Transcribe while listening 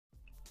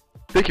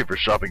Thank you for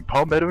shopping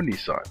Palmetto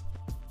Nissan.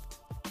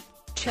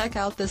 Check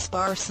out this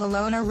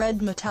Barcelona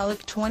Red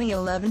Metallic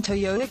 2011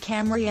 Toyota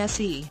Camry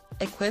SE,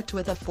 equipped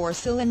with a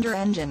 4-cylinder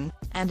engine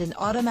and an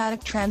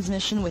automatic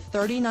transmission with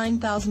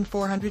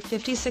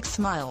 39,456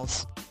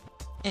 miles.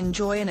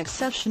 Enjoy an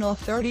exceptional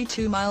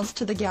 32 miles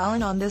to the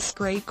gallon on this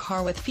great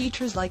car with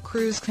features like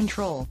cruise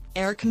control,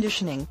 air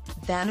conditioning,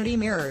 vanity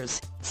mirrors,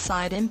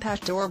 side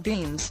impact door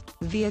beams,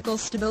 vehicle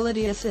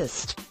stability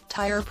assist,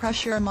 tire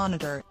pressure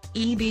monitor,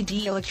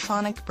 EBD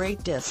Electronic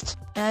Brake Dist,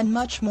 and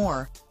much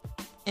more.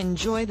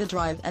 Enjoy the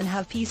drive and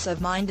have peace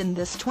of mind in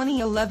this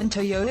 2011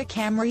 Toyota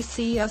Camry.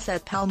 See us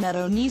at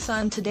Palmetto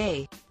Nissan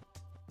today.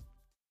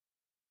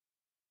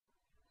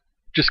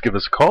 Just give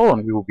us a call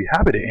and we will be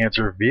happy to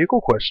answer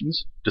vehicle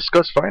questions,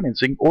 discuss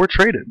financing, or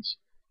trade-ins.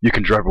 You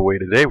can drive away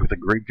today with a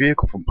great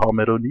vehicle from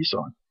Palmetto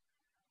Nissan.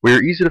 We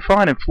are easy to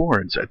find in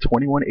Florence at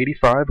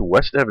 2185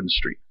 West Evans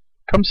Street.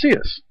 Come see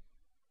us.